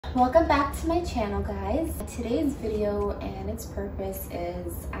Welcome back to my channel, guys. Today's video and its purpose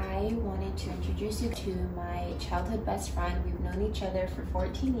is I wanted to introduce you to my childhood best friend. We've known each other for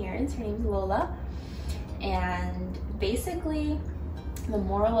 14 years. Her name's Lola. And basically, the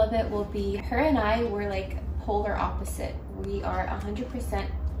moral of it will be her and I were like polar opposite. We are 100%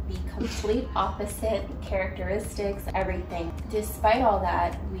 the complete opposite characteristics, everything. Despite all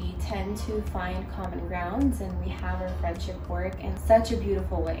that, we tend to find common grounds and we have our friendship work in such a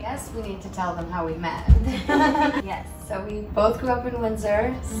beautiful way. Yes, we need to tell them how we met. Yes. So we both grew up in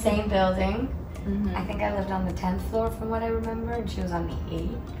Windsor, same building. I think I lived on the 10th floor from what I remember, and she was on the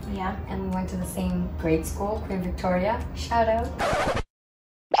 8th. Yeah. And we went to the same grade school, Queen Victoria. Shout out.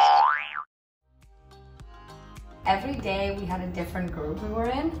 Every day we had a different group we were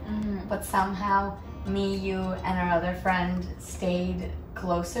in, but somehow me, you, and our other friend stayed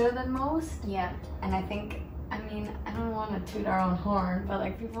closer than most. Yeah. And I think, I mean, I don't want to toot our own horn, but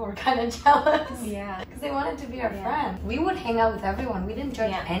like people were kind of jealous. Yeah. Because they wanted to be our friends. We would hang out with everyone. We didn't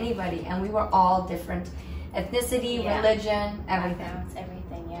judge anybody, and we were all different ethnicity, religion, everything. Backgrounds,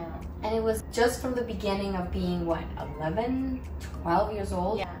 everything, yeah. And it was just from the beginning of being, what, 11, 12 years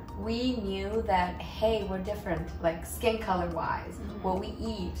old? Yeah. We knew that, hey, we're different, like skin color wise, what we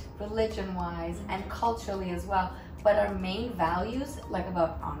eat, religion wise, and culturally as well. But our main values, like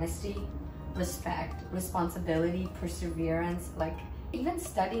about honesty, respect, responsibility, perseverance, like even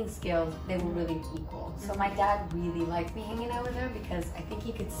studying skills, they were really equal. So my dad really liked me hanging out with her because I think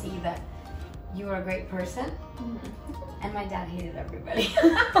he could see that you were a great person. And my dad hated everybody.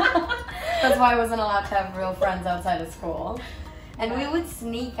 That's why I wasn't allowed to have real friends outside of school. And we would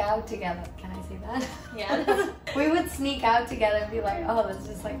sneak out together. Can I say that? Yeah. We would sneak out together and be like, oh, let's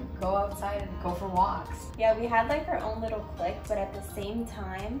just like go outside and go for walks. Yeah, we had like our own little clique, but at the same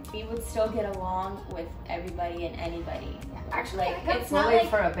time, we would still get along with everybody and anybody. Yeah. Actually, like, I got it's not bullied like,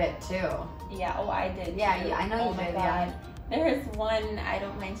 for a bit too. Yeah, oh, I did Yeah, too. yeah, I know Oh you my did, God. yeah. There was one I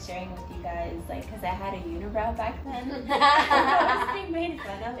don't mind sharing with you guys, like, because I had a unibrow back then. I was being made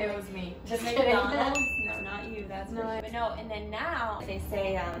fun of. It was me. Just McDonald's? No, not you, that's no, for sure. But no, and then now they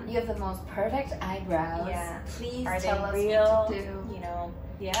say, you have the most perfect eyebrows. Yeah. Please are tell they us real? what to do. You know,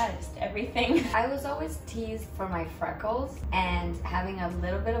 yeah, just everything. I was always teased for my freckles and having a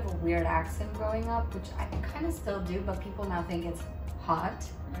little bit of a weird accent growing up, which I kind of still do, but people now think it's hot.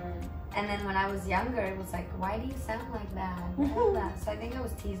 And then when I was younger, it was like, why do you sound like that? So I think I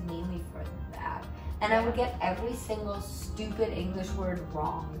was teased mainly for that. And I would get every single stupid English word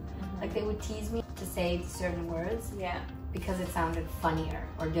wrong. Like they would tease me to say certain words because it sounded funnier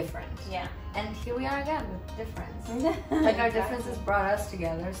or different. Yeah. And here we are again with difference. Like our differences brought us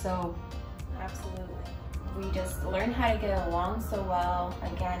together, so. Absolutely. We just learned how to get along so well,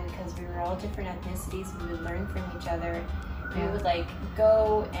 again, because we were all different ethnicities. We would learn from each other. We would like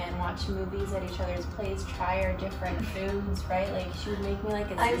go and watch movies at each other's place, try our different foods, right? Like she would make me like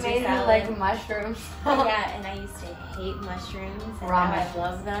a Caesar I made salad. her like mushrooms. Yeah, and I used to hate mushrooms, and now I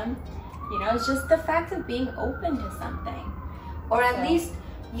love them. You know, it's just the fact of being open to something. Or at least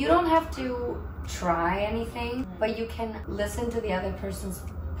you don't have to try anything, but you can listen to the other person's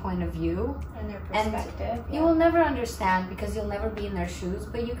point of view and their perspective. You will never understand because you'll never be in their shoes,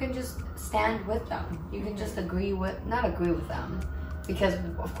 but you can just stand with them. You can just not agree with them, because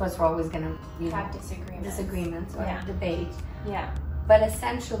of course we're always gonna have disagreements or debate. Yeah. But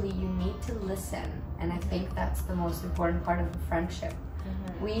essentially you need to listen, and I think that's the most important part of a friendship.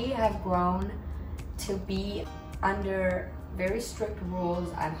 We have grown to be under very strict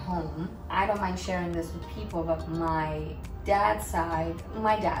rules at home. I don't mind sharing this with people, but my dad's side,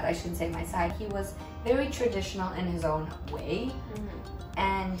 I shouldn't say my side, he was very traditional in his own way.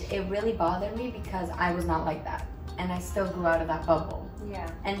 And it really bothered me because I was not like that. And I still grew out of that bubble. Yeah.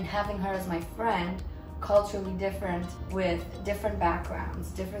 And having her as my friend, culturally different, with different backgrounds,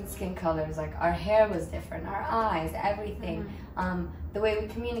 different skin colors, like our hair was different, our eyes, everything. The way we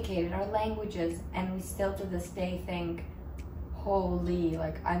communicated, our languages, and we still to this day think, holy,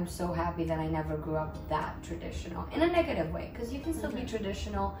 like I'm so happy that I never grew up that traditional in a negative way, because you can still be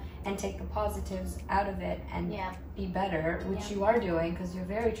traditional and take the positives out of it and be better, which you are doing because you're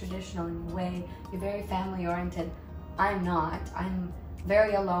very traditional in your way, you're very family oriented. I'm not. I'm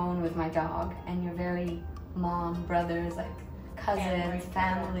very alone with my dog, and you're very mom, brothers, like cousins,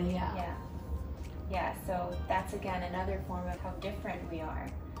 family. Yeah, so that's again another form of how different we are.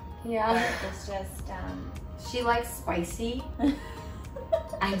 Yeah. But it's just she likes spicy.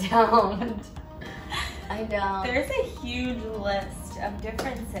 I don't. There's a huge list of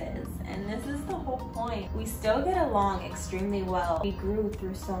differences, and this is the whole point. We still get along extremely well. We grew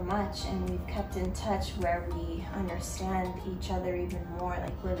through so much, and we've kept in touch where we understand each other even more,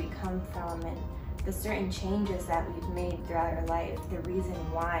 like where we come from and the certain changes that we've made throughout our life, the reason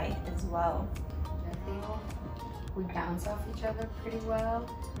why as well. I feel we bounce off each other pretty well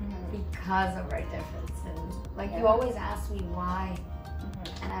because of our differences. Like you always ask me why,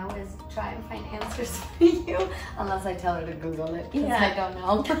 and I always try and find answers for you, unless I tell her to Google it, because I don't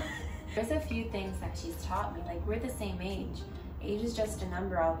know. There's a few things that she's taught me, like we're the same age. Age is just a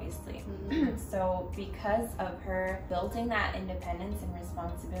number, obviously. So because of her building that independence and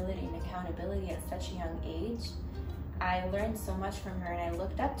responsibility and accountability at such a young age, I learned so much from her, and I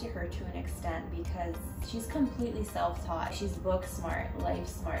looked up to her to an extent because she's completely self-taught. She's book smart, life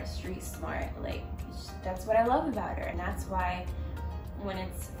smart, street smart. Like, that's what I love about her, and that's why when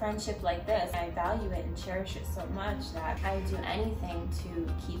it's friendship like this, I value it and cherish it so much that I do anything to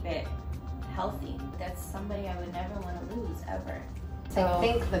keep it healthy. That's somebody I would never want to lose, ever. So I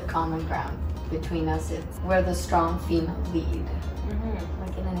think the common ground between us is we're the strong female lead,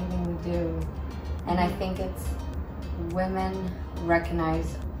 like in anything we do. And I think it's women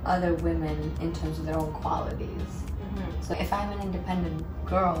recognize other women in terms of their own qualities. So if I'm an independent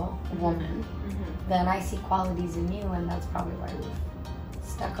girl, woman, then I see qualities in you, and that's probably why we've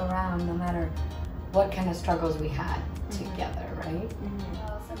stuck around no matter what kind of struggles we had together, right?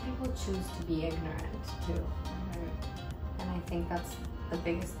 Well, some people choose to be ignorant too. And I think that's the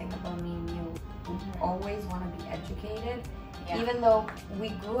biggest thing about me and you. We always want to be educated. Even though we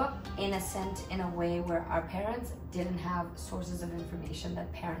grew up in a way where our parents didn't have sources of information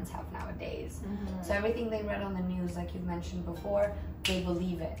that parents have nowadays. So everything they read on the news, like you've mentioned before, they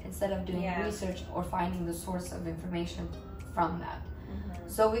believe it instead of doing research or finding the source of information from that.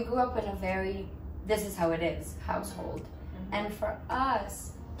 So we grew up in a very, this is how it is, household. And for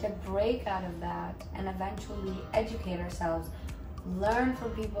us to break out of that and eventually educate ourselves, learn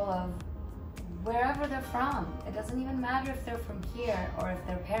from people of wherever they're from. It doesn't even matter if they're from here or if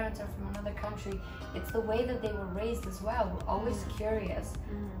their parents are from another country. It's the way that they were raised as well. We're always curious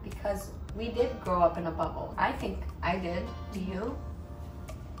because we did grow up in a bubble. I think I did. Do you?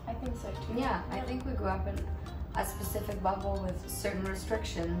 I think so too. Yeah, I think we grew up in a specific bubble with certain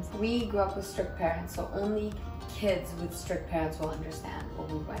restrictions. We grew up with strict parents, so only kids with strict parents will understand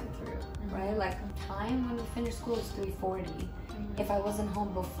what we went through, right? Like time when we finished school was 3:40. If I wasn't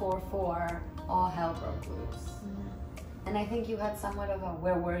home before 4, all hell broke loose. And I think you had somewhat of a,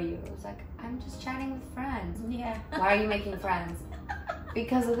 where were you? It was like, I'm just chatting with friends. Yeah. Why are you making friends?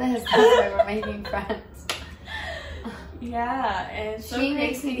 Because of this, that's why we're making friends. Yeah, and so she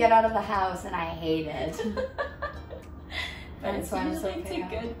makes me get out of the house and I hate it. But it's usually to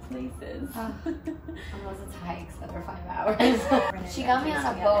good places. Unless it's hikes that are 5 hours. She got me on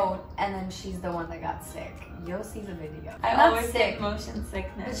a boat, and then she's the one that got sick. You'll see the video. I always get motion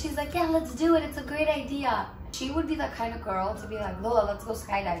sickness. But she's like, yeah, let's do it. It's a great idea. She would be the kind of girl to be like, Lola, let's go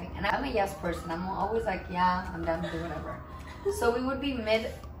skydiving. And I'm a yes person. I'm always like, yeah, I'm down to do whatever. So we would be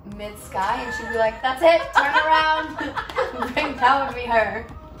mid-sky, and she'd be like, that's it, turn around. That would be her.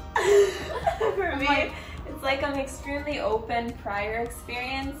 For me, it's like an extremely open prior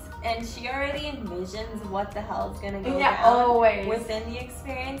experience, and she already envisions what the hell is gonna go down within the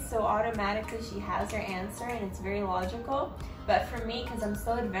experience, so automatically she has her answer, and it's very logical. But for me, because I'm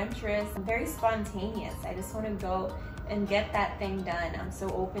so adventurous, I'm very spontaneous. I just want to go and get that thing done. I'm so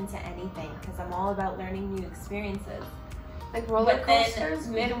open to anything because I'm all about learning new experiences. Like roller coasters?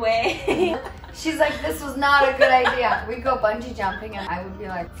 Midway. She's like, this was not a good idea. We'd go bungee jumping, and I would be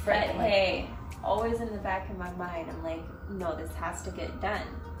like, but hey, always in the back of my mind, I'm like, no, this has to get done.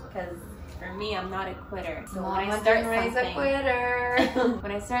 Because for me, I'm not a quitter. So when I start something,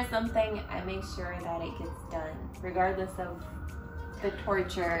 when I start something, I make sure that it gets done, regardless of the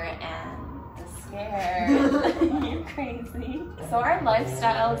torture and the scare. You're crazy. So our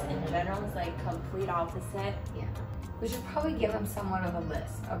lifestyles in general is like complete opposite. Yeah. We should probably give them somewhat of a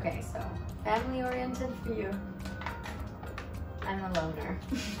list. Okay, so family oriented for you. I'm a loner.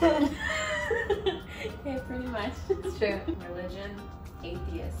 Yeah, pretty much. It's true. Religion,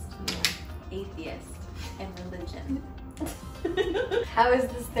 atheist. Yeah. Atheist and religion. How is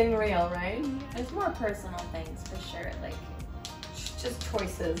this thing real, right? There's more personal things for sure, like just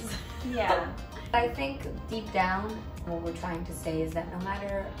choices. Yeah. I think deep down, what we're trying to say is that no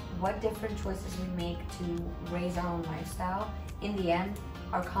matter what different choices we make to raise our own lifestyle, in the end,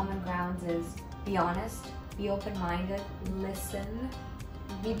 our common grounds is be honest, be open-minded, listen,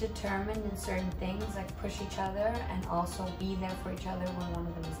 be determined in certain things, like push each other, and also be there for each other when one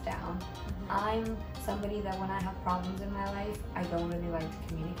of them is down. I'm somebody that when I have problems in my life, I don't really like to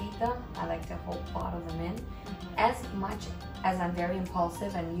communicate them. I like to bottle them in. As much as I'm very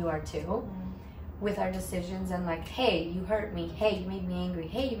impulsive, and you are too, with our decisions, and like, hey, you hurt me, hey, you made me angry,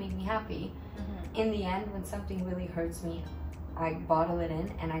 hey, you made me happy. In the end, when something really hurts me, I bottle it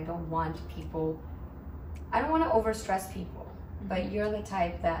in, and I don't want I don't want to overstress people. But you're the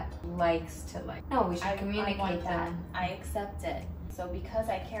type that likes to no, we should communicate that. I accept it. So because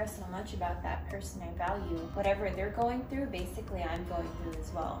I care so much about that person I value, whatever they're going through, basically I'm going through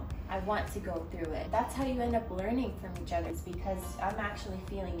as well. I want to go through it. That's how you end up learning from each other. It's because I'm actually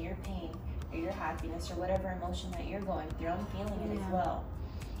feeling your pain or your happiness or whatever emotion that you're going through. I'm feeling it as well.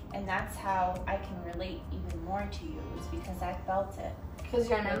 And that's how I can relate even more to you, is because I felt it. Because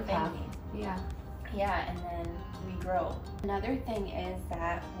you're an empath. Yeah, and then we grow. Another thing is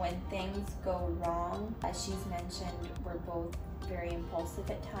that when things go wrong, as she's mentioned, we're both very impulsive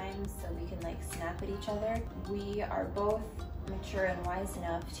at times, so we can snap at each other. We are both mature and wise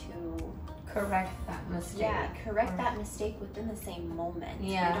enough to correct that mistake. Yeah, correct that mistake within the same moment.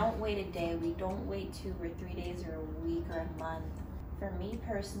 Yeah. We don't wait a day, we don't wait 2 or 3 days or a week or a month. For me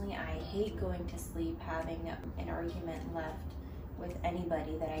personally, I hate going to sleep having an argument left with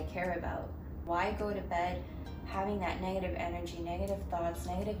anybody that I care about. Why go to bed having that negative energy, negative thoughts,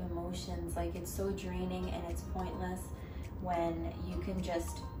 negative emotions? It's so draining and it's pointless when you can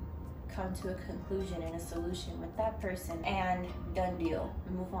just come to a conclusion and a solution with that person and done deal.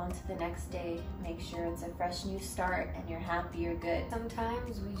 Move on to the next day, make sure it's a fresh new start and you're happy, you're good.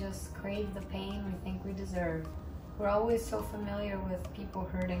 Sometimes we just crave the pain we think we deserve. We're always so familiar with people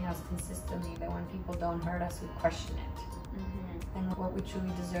hurting us consistently that when people don't hurt us, we question it. And what we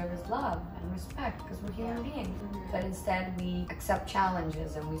truly deserve is love and respect, because we're human beings. But instead we accept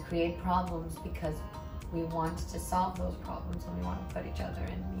challenges and we create problems because we want to solve those problems, and we want to put each other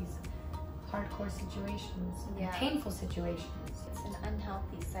in these hardcore situations, and painful situations. It's an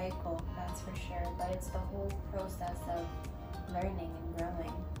unhealthy cycle, that's for sure, but it's the whole process of learning and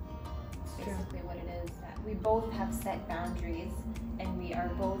growing. It's basically what it is. We both have set boundaries, and we are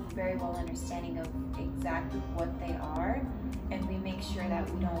both very well understanding of exactly what they are, and we make sure that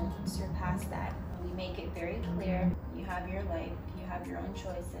we don't surpass that. We make it very clear, you have your life, you have your own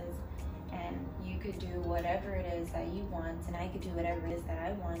choices, and you could do whatever it is that you want, and I could do whatever it is that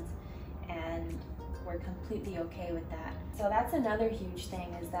I want, and we're completely okay with that. So that's another huge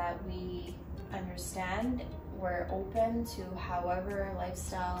thing, is that we understand, we're open to however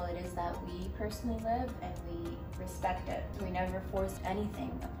lifestyle it is that we personally live, and we respect it. We never force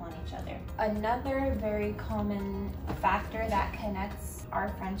anything upon each other. Another very common factor that connects our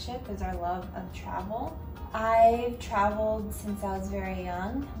friendship is our love of travel. I've traveled since I was very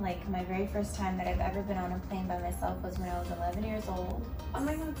young. My very first time that I've ever been on a plane by myself was when I was 11 years old. Oh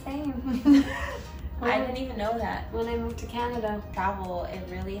my god, same. I didn't even know that. When I moved to Canada. Travel, it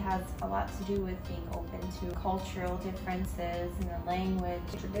really has a lot to do with being open to cultural differences in the language,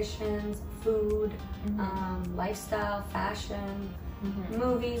 traditions, food, lifestyle, fashion,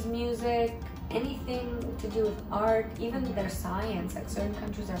 movies, music, anything to do with art, even their science. Certain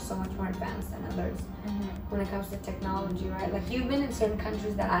countries are so much more advanced than others when it comes to technology, right? You've been in certain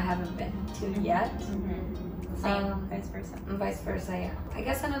countries that I haven't been to yet. Same, vice versa. Vice versa, yeah. I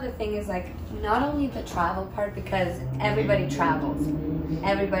guess another thing is not only the travel part, because everybody travels.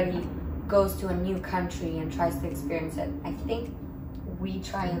 Everybody goes to a new country and tries to experience it. I think we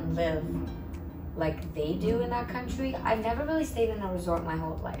try and live like they do in that country. I've never really stayed in a resort my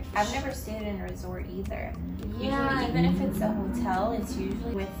whole life. I've never stayed in a resort either. Usually, even if it's a hotel, it's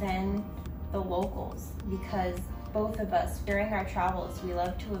usually within the locals, because both of us, during our travels, we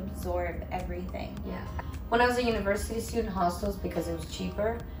love to absorb everything. Yeah. When I was a university student, hostels because it was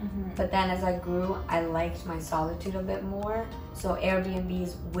cheaper. But then as I grew, I liked my solitude a bit more. So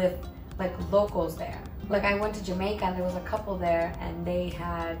Airbnbs with locals there. I went to Jamaica and there was a couple there, and they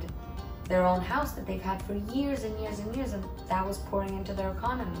had their own house that they've had for years and years and years, and that was pouring into their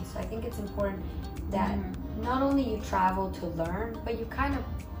economy. So I think it's important that not only you travel to learn, but you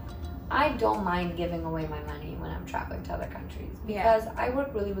I don't mind giving away my money when I'm traveling to other countries, because I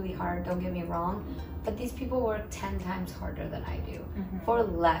work really, really hard, don't get me wrong, but these people work 10 times harder than I do for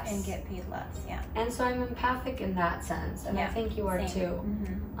less. And get paid less, And so I'm empathic in that sense, and I think you are too.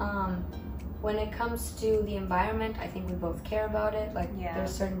 When it comes to the environment, I think we both care about it.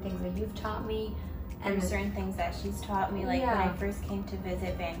 There's certain things that you've taught me, and there's certain things that she's taught me. When I first came to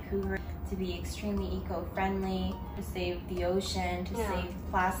visit Vancouver, to be extremely eco-friendly, to save the ocean, to save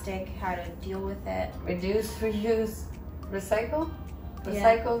plastic, how to deal with it. Reduce, reuse, recycle? The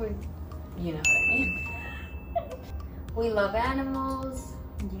cycle, you know what I mean. We love animals.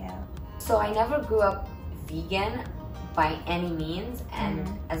 Yeah. So I never grew up vegan by any means, and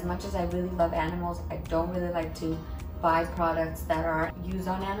as much as I really love animals, I don't really like to buy products that are used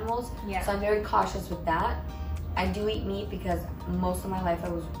on animals. Yeah. So I'm very cautious with that. I do eat meat because most of my life I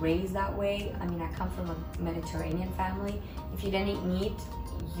was raised that way. I mean, I come from a Mediterranean family. If you didn't eat meat,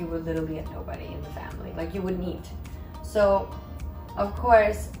 you were literally a nobody in the family. Like, you wouldn't eat. So, of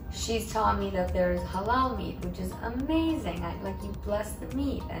course, she's taught me that there's halal meat, which is amazing. Like, you bless the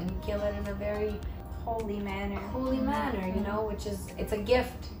meat and you kill it in a very holy manner, you know, which is, it's a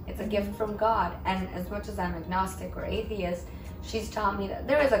gift. It's a gift from God. And as much as I'm agnostic or atheist, she's taught me that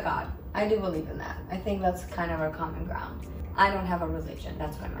there is a God. I do believe in that. I think that's kind of our common ground. I don't have a religion.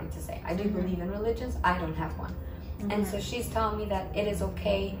 That's what I meant to say. I do believe in religions. I don't have one. And so she's taught me that it is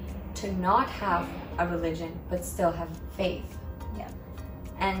okay to not have a religion, but still have faith. Yeah.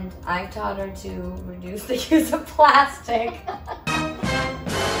 And I've taught her to reduce the use of plastic.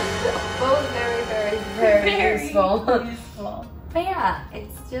 Both very useful. But yeah,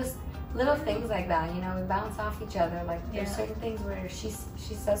 it's just little things like that, you know, we bounce off each other. Like, there's certain things where she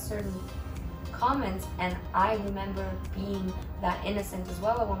says certain comments, and I remember being that innocent as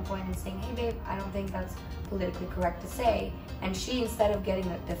well at one point and saying, hey babe, I don't think that's politically correct to say. And she, instead of getting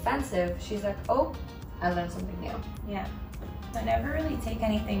defensive, she's like, oh, I learned something new. Yeah. I never really take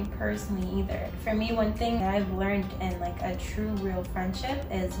anything personally either. For me, one thing that I've learned in like a true real friendship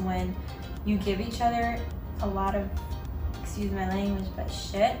is when you give each other a lot of, excuse my language, but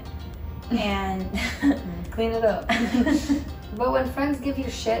shit, and clean it up. But when friends give you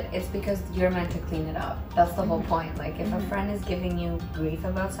shit, it's because you're meant to clean it up. That's the whole point. Like, if a friend is giving you grief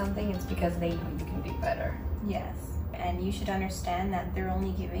about something, it's because they know you can do better. Yes. And you should understand that they're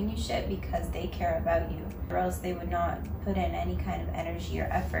only giving you shit because they care about you, or else they would not put in any kind of energy or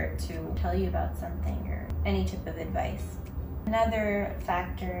effort to tell you about something or any type of advice. Another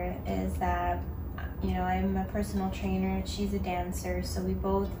factor is that, you know, I'm a personal trainer, she's a dancer, so we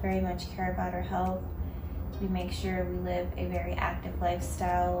both very much care about our health. We make sure we live a very active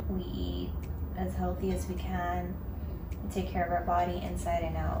lifestyle. We eat as healthy as we can. We take care of our body inside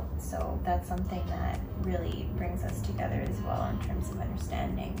and out. So that's something that really brings us together as well in terms of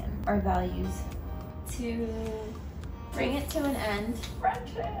understanding and our values. To bring it to an end,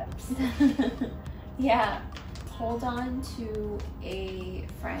 friendships. Yeah. Hold on to a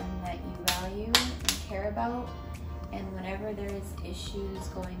friend that you value and care about, and whenever there's issues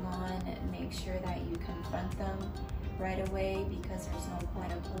going on, make sure that you confront them right away, because there's no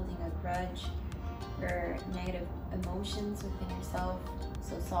point of holding a grudge or negative emotions within yourself.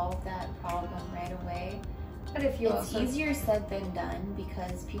 So solve that problem right away. But if you it's easier said than done,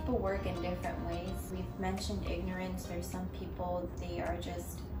 because people work in different ways. We've mentioned ignorance. There's some people, they are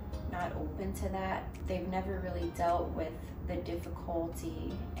just not open to that. They've never really dealt with the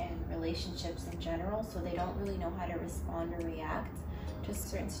difficulty in relationships in general, so they don't really know how to respond or react to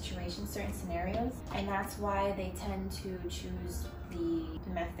certain situations, certain scenarios, and that's why they tend to choose the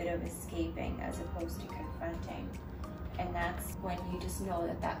method of escaping as opposed to confronting. And that's when you just know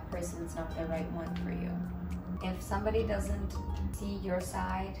that that person's not the right one for you. If somebody doesn't see your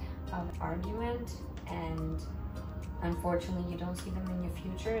side of argument, and unfortunately you don't see them in your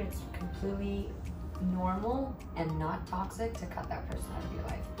future, it's completely normal and not toxic to cut that person out of your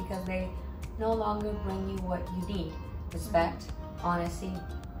life, because they no longer bring you what you need. Respect, honesty.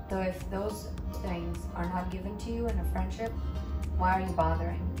 So if those things are not given to you in a friendship, why are you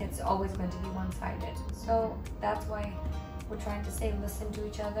bothering? It's always going to be one-sided. So that's why we're trying to say, listen to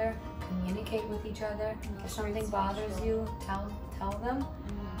each other, communicate with each other. If something bothers you, tell them.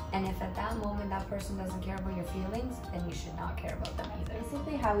 And if at that moment that person doesn't care about your feelings, then you should not care about them either.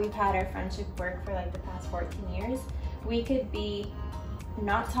 Basically how we've had our friendship work for like the past 14 years. We could be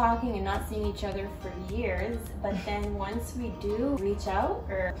not talking and not seeing each other for years, but then once we do reach out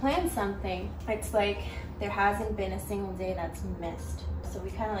or plan something, it's like there hasn't been a single day that's missed. So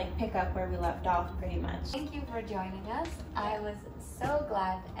we kind of like pick up where we left off pretty much. Thank you for joining us. I was so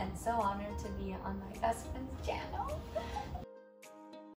glad and so honored to be on my best friend's channel.